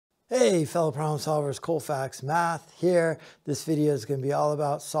Hey, fellow problem solvers, Colfax Math here. This video is going to be all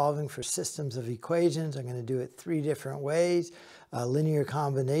about solving for systems of equations. I'm going to do it three different ways: linear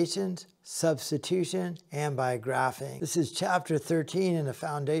combinations, substitution, and by graphing. This is chapter 13 in the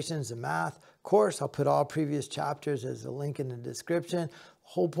Foundations of Math course. I'll put all previous chapters as a link in the description.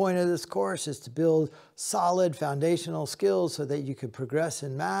 The whole point of this course is to build solid foundational skills so that you can progress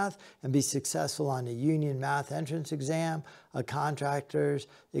in math and be successful on a union math entrance exam, a contractor's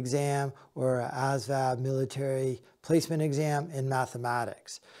exam, or a ASVAB military placement exam in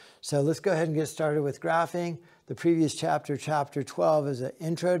mathematics. So let's go ahead and get started with graphing. The previous chapter, chapter 12, is an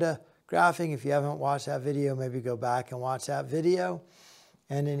intro to graphing. If you haven't watched that video, maybe go back and watch that video.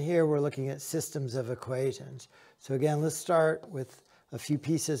 And in here, we're looking at systems of equations. So again, let's start with a few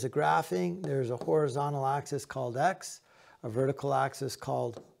pieces of graphing. There's a horizontal axis called x, a vertical axis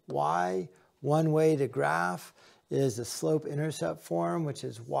called y. One way to graph is the slope-intercept form, which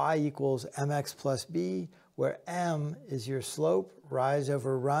is y equals mx plus b, where m is your slope, rise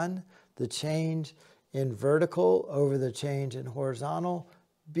over run, the change in vertical over the change in horizontal.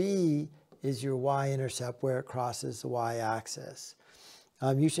 B is your y-intercept, where it crosses the y-axis.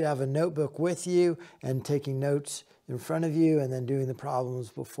 You should have a notebook with you and taking notes in front of you and then doing the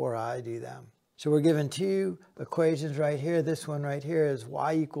problems before I do them. So we're given two equations right here. This one right here is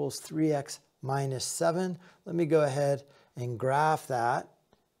y equals 3x minus 7. Let me go ahead and graph that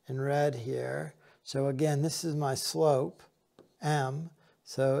in red here. So again, this is my slope, m.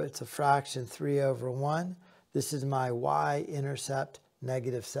 So it's a fraction 3 over 1. This is my y-intercept,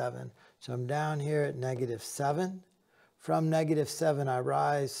 negative 7. So I'm down here at negative 7. From negative 7, I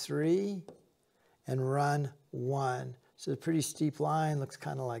rise 3 and run 1. So it's a pretty steep line, looks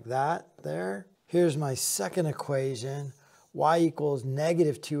kind of like that there. Here's my second equation, y equals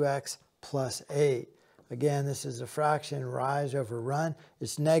negative 2x plus 8. Again, this is a fraction, rise over run.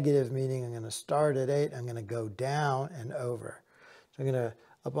 It's negative, meaning I'm going to start at 8. I'm going to go down and over. So I'm going to,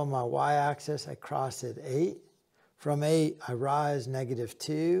 up on my y-axis, I cross at 8. From 8, I rise negative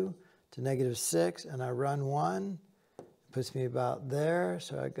 2 to negative 6, and I run 1. Puts me about there,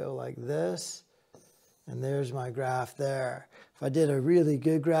 so I go like this, and there's my graph there. If I did a really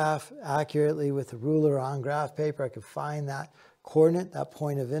good graph accurately with a ruler on graph paper, I could find that coordinate, that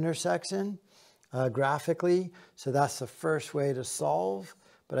point of intersection graphically. So that's the first way to solve,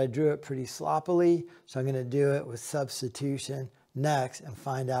 but I drew it pretty sloppily, so I'm going to do it with substitution next and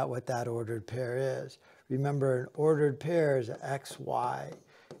find out what that ordered pair is. Remember, an ordered pair is x, y.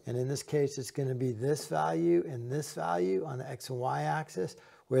 And in this case, it's going to be this value and this value on the x and y axis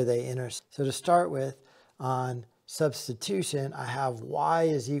where they intersect. So to start with, on substitution, I have y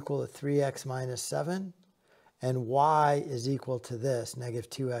is equal to 3x minus 7, and y is equal to this,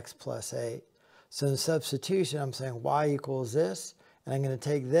 negative 2x plus 8. So in substitution, I'm saying y equals this, and I'm going to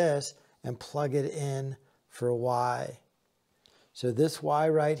take this and plug it in for y. So this y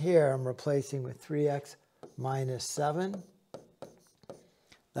right here, I'm replacing with 3x minus 7.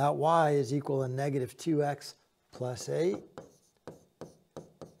 That y is equal to negative 2x plus 8.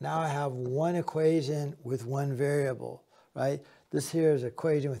 Now I have one equation with one variable, right? This here is an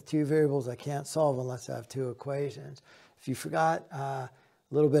equation with two variables I can't solve unless I have two equations. If you forgot a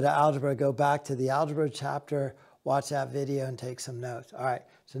little bit of algebra, go back to the algebra chapter, watch that video, and take some notes. All right,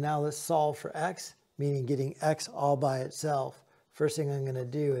 so now let's solve for x, meaning getting x all by itself. First thing I'm going to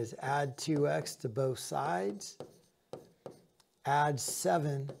do is add 2x to both sides. Add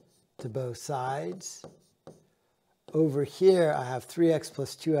 7 to both sides. Over here, I have 3x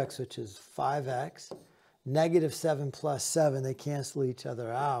plus 2x, which is 5x. Negative 7 plus 7, they cancel each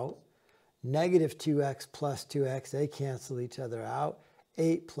other out. Negative 2x plus 2x, they cancel each other out.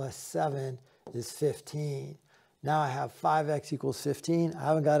 8 plus 7 is 15. Now I have 5x equals 15. I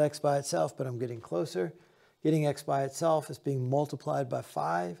haven't got x by itself, but I'm getting closer. Getting x by itself is being multiplied by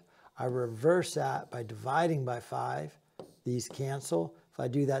 5. I reverse that by dividing by 5. These cancel. If I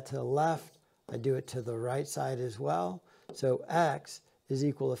do that to the left, I do it to the right side as well. So x is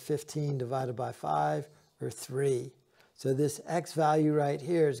equal to 15 divided by 5, or 3. So this x value right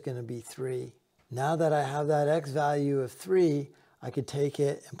here is going to be 3. Now that I have that x value of 3, I could take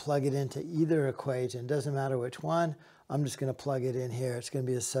it and plug it into either equation. It doesn't matter which one. I'm just going to plug it in here. It's going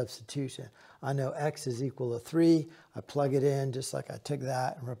to be a substitution. I know x is equal to 3. I plug it in just like I took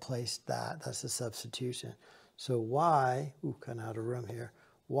that and replaced that. That's a substitution. So y, kind of out of room here,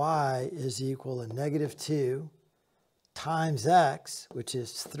 y is equal to negative 2 times x, which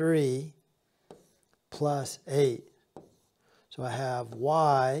is 3, plus 8. So I have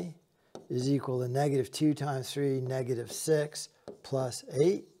y is equal to negative 2 times 3, negative 6, plus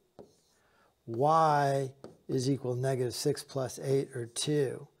 8. Y is equal to negative 6 plus 8, or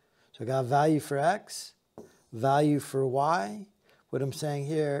 2. So I got a value for x, value for y. What I'm saying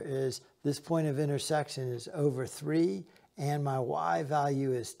here is this point of intersection is over 3, and my y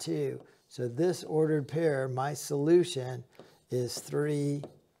value is 2. So this ordered pair, my solution is 3,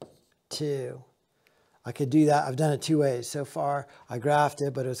 2. I could do that. I've done it two ways. So far, I graphed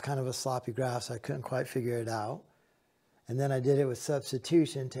it, but it was kind of a sloppy graph, so I couldn't quite figure it out. And then I did it with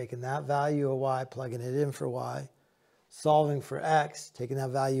substitution, taking that value of y, plugging it in for y, solving for x, taking that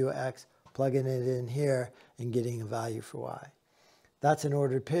value of x, plugging it in here, and getting a value for y. That's an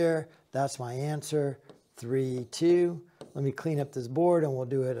ordered pair. That's my answer, 3, 2. Let me clean up this board, and we'll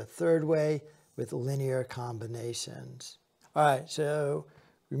do it a third way with linear combinations. All right, so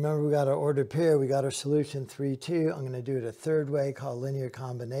remember we got our ordered pair. We got our solution, 3, 2. I'm going to do it a third way called linear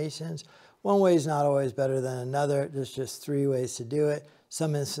combinations. One way is not always better than another. There's just 3 ways to do it.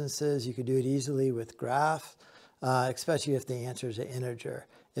 Some instances you could do it easily with graph, especially if the answer is an integer.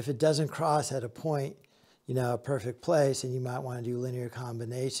 If it doesn't cross at a point, a perfect place, and you might want to do linear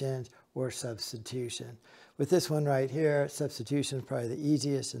combinations or substitution. With this one right here, substitution is probably the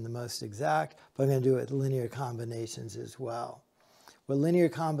easiest and the most exact, but I'm going to do it with linear combinations as well. What linear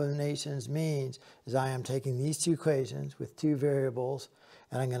combinations means is I am taking these two equations with two variables,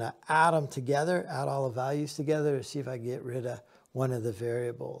 and I'm going to add them together, add all the values together to see if I get rid of one of the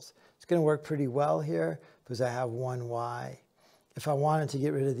variables. It's going to work pretty well here because I have one y. If I wanted to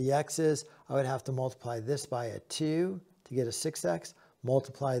get rid of the x's, I would have to multiply this by a 2 to get a 6x,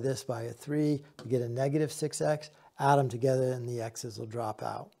 multiply this by a 3 to get a negative 6x, add them together, and the x's will drop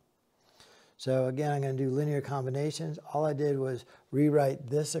out. So again, I'm going to do linear combinations. All I did was rewrite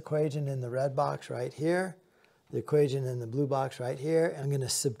this equation in the red box right here, the equation in the blue box right here, and I'm going to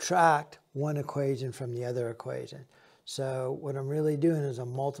subtract one equation from the other equation. So what I'm really doing is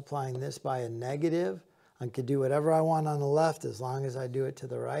I'm multiplying this by a negative. I could do whatever I want on the left as long as I do it to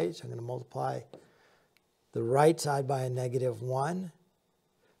the right. So I'm going to multiply the right side by a negative 1.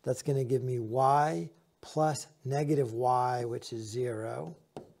 That's going to give me y plus negative y, which is 0.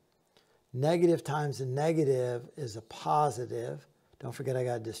 Negative times a negative is a positive. Don't forget I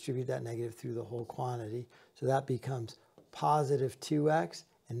got to distribute that negative through the whole quantity. So that becomes positive 2x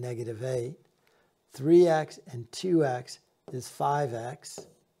and negative 8. 3x and 2x is 5x.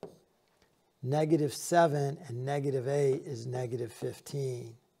 Negative 7 and negative 8 is negative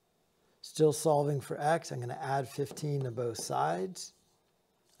 15. Still solving for x, I'm going to add 15 to both sides.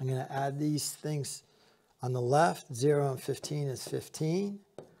 I'm going to add these things on the left. 0 and 15 is 15.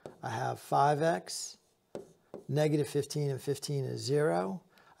 I have 5x. Negative 15 and 15 is 0.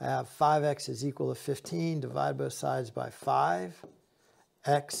 I have 5x is equal to 15. Divide both sides by 5.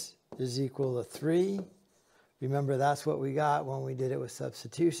 X is equal to 3. Remember, that's what we got when we did it with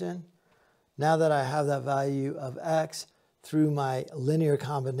substitution. Now that I have that value of x, through my linear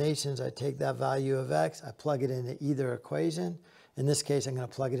combinations, I take that value of x, I plug it into either equation. In this case, I'm going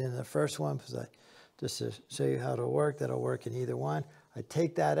to plug it into the first one because just to show you how it'll work, that'll work in either one. I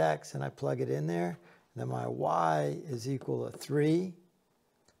take that x and I plug it in there. And then my y is equal to 3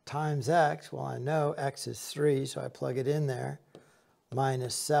 times x. Well, I know x is 3, so I plug it in there,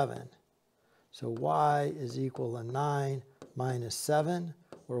 minus 7. So y is equal to 9 minus 7,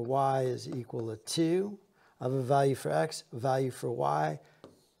 where y is equal to 2. I have a value for x, a value for y.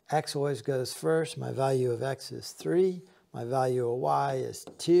 X always goes first. My value of x is 3. My value of y is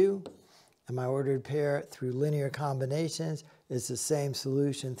 2. And my ordered pair through linear combinations is the same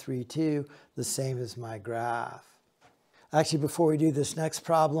solution, 3, 2, the same as my graph. Actually, before we do this next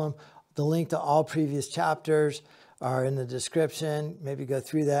problem, the link to all previous chapters are in the description. Maybe go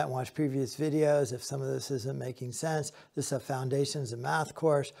through that and watch previous videos if some of this isn't making sense. This is a Foundations of Math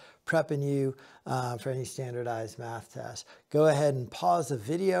course, prepping you for any standardized math test. Go ahead and pause the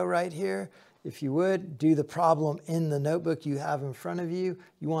video right here. If you would, do the problem in the notebook you have in front of you.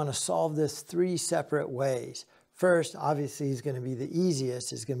 You want to solve this 3 separate ways. First, obviously, is going to be the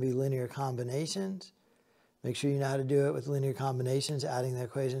easiest. It's going to be linear combinations. Make sure you know how to do it with linear combinations, adding the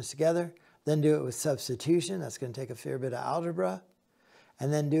equations together. Then do it with substitution. That's going to take a fair bit of algebra.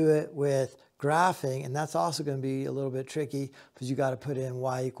 And then do it with graphing. And that's also going to be a little bit tricky because you got to put in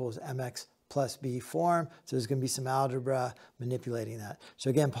y equals mx plus b form. So there's going to be some algebra manipulating that. So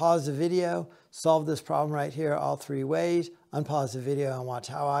again, pause the video, solve this problem right here all 3 ways, unpause the video and watch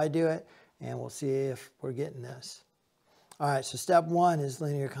how I do it, and we'll see if we're getting this. All right, so step 1 is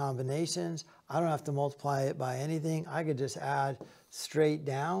linear combinations. I don't have to multiply it by anything. I could just add straight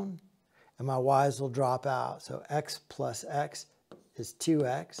down, and my y's will drop out. So x plus x is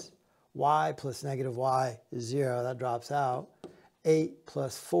 2x. Y plus negative y is 0. That drops out. 8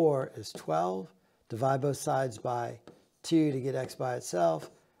 plus 4 is 12. Divide both sides by 2 to get x by itself.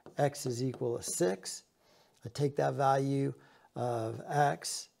 x is equal to 6. I take that value of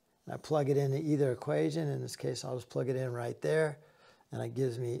x and I plug it into either equation. In this case, I'll just plug it in right there. And it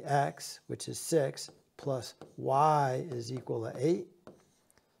gives me x, which is 6, plus y is equal to 8.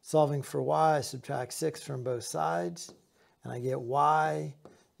 Solving for y, I subtract 6 from both sides. And I get y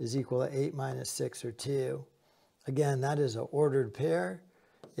is equal to 8 minus 6, or 2. Again, that is an ordered pair.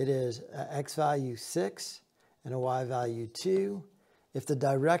 It is an x value 6 and a y value 2. If the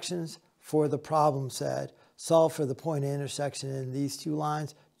directions for the problem said, solve for the point of intersection in these two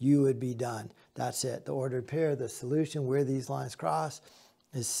lines, you would be done. That's it. The ordered pair, the solution where these lines cross,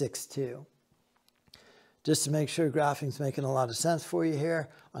 is 6, 2. Just to make sure graphing's making a lot of sense for you here,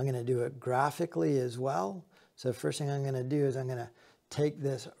 I'm going to do it graphically as well. So the first thing I'm going to do is I'm going to take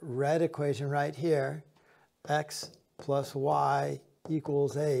this red equation right here, x plus y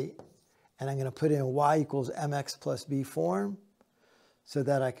equals 8, and I'm going to put in y equals mx plus b form so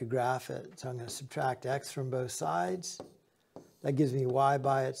that I could graph it. So I'm going to subtract x from both sides. That gives me y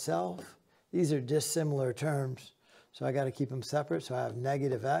by itself. These are dissimilar terms, so I got to keep them separate. So I have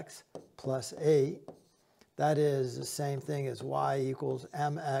negative x plus 8. That is the same thing as y equals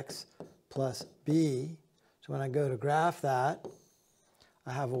mx plus b. So when I go to graph that,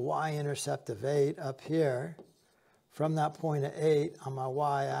 I have a y-intercept of 8 up here. From that point of 8 on my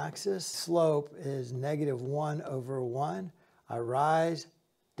y-axis, slope is negative 1 over 1. I rise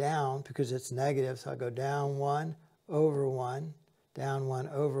down because it's negative, so I go down 1 over 1, down 1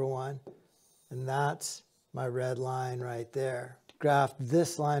 over 1, and that's my red line right there. To graph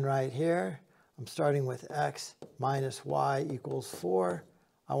this line right here, I'm starting with x minus y equals 4.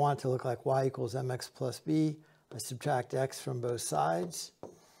 I want it to look like y equals mx plus b. I subtract x from both sides.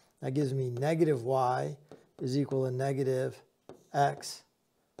 That gives me negative y is equal to negative x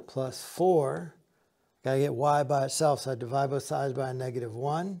plus 4. Got to get y by itself, so I divide both sides by a negative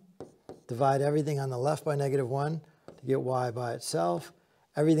 1. Divide everything on the left by negative 1 to get y by itself.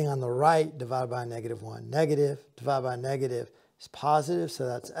 Everything on the right divided by a negative 1. Negative divided by negative is positive, so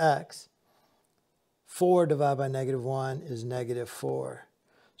that's x. 4 divided by negative 1 is negative 4.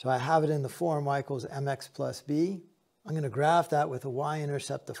 So I have it in the form y equals mx plus b. I'm going to graph that with a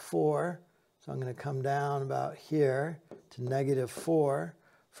y-intercept of 4. So I'm going to come down about here to negative 4.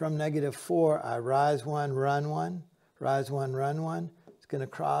 From negative 4, I rise 1, run 1, rise 1, run 1. It's going to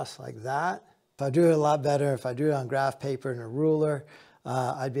cross like that. If I drew it a lot better, if I drew it on graph paper and a ruler,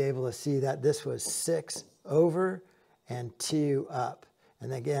 I'd be able to see that this was 6 over and 2 up.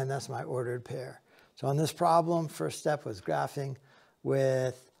 And again, that's my ordered pair. So on this problem, first step was graphing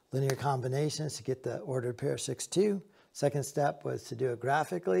with linear combinations to get the ordered pair 6, 2. Second step was to do it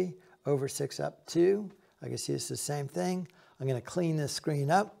graphically, over 6 up 2. I can see it's the same thing. I'm going to clean this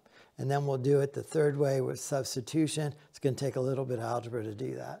screen up, and then we'll do it the third way with substitution. It's going to take a little bit of algebra to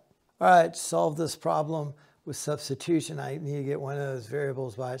do that. All right, to solve this problem with substitution, I need to get one of those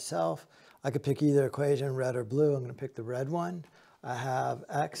variables by itself. I could pick either equation, red or blue. I'm going to pick the red one. I have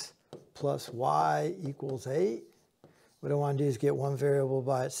x plus y equals 8. What I want to do is get one variable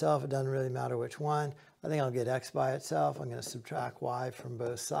by itself. It doesn't really matter which one. I think I'll get x by itself. I'm going to subtract y from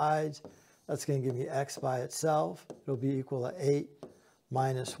both sides. That's going to give me x by itself. It'll be equal to 8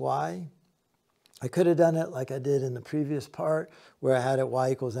 minus y. I could have done it like I did in the previous part where I had it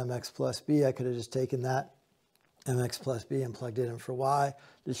y equals mx plus b. I could have just taken that mx plus b and plugged it in for y.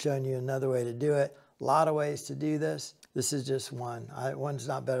 Just showing you another way to do it. A lot of ways to do this. This is just one. One's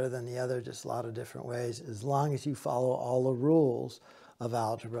not better than the other, just a lot of different ways, as long as you follow all the rules of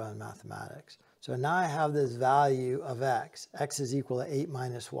algebra and mathematics. So now I have this value of x. X is equal to 8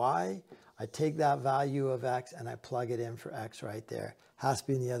 minus y. I take that value of x and I plug it in for x right there. Has to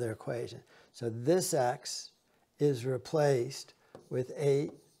be in the other equation. So this x is replaced with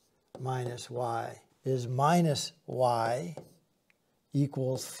 8 minus y. Is minus y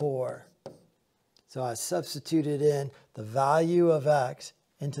equals 4. So I substituted in the value of x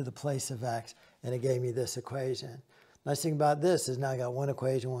into the place of x, and it gave me this equation. Nice thing about this is now I got one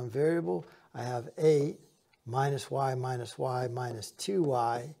equation, one variable. I have 8 minus y minus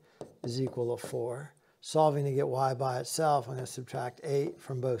 2y is equal to 4. Solving to get y by itself, I'm going to subtract 8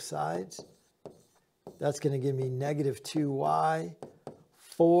 from both sides. That's going to give me negative 2y.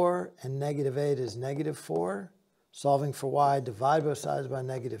 4 and negative 8 is negative 4. Solving for y, divide both sides by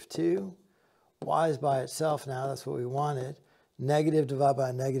negative 2. Y is by itself now, that's what we wanted. Negative divided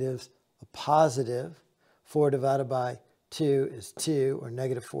by negative is a positive. 4 divided by 2 is 2, or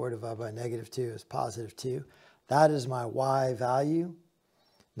negative 4 divided by negative 2 is positive 2. That is my y value.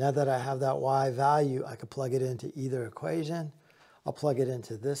 Now that I have that y value, I could plug it into either equation. I'll plug it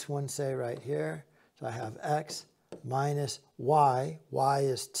into this one, say right here. So I have x minus y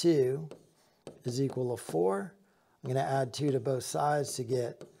is 2, is equal to 4. I'm going to add 2 to both sides to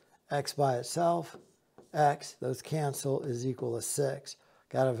get x by itself. X, those cancel, is equal to 6.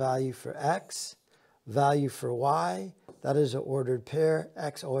 Got a value for x, value for y. That is an ordered pair.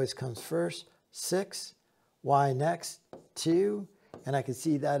 X always comes first. 6, y next, 2. And I can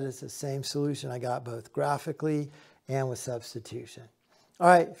see that is the same solution I got both graphically and with substitution. All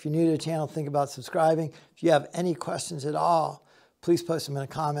right, if you're new to the channel, think about subscribing. If you have any questions at all, please post them in the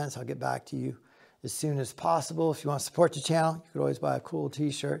comments. I'll get back to you as soon as possible. If you want to support the channel, you could always buy a cool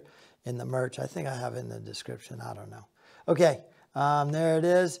t-shirt in the merch. I think I have it in the description. I don't know. Okay, there it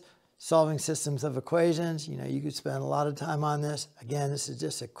is. Solving systems of equations. You know, you could spend a lot of time on this. Again, this is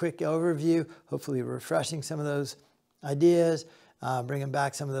just a quick overview, hopefully refreshing some of those ideas, bringing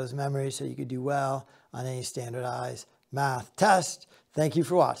back some of those memories so you could do well on any standardized math test. Thank you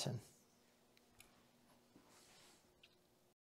for watching.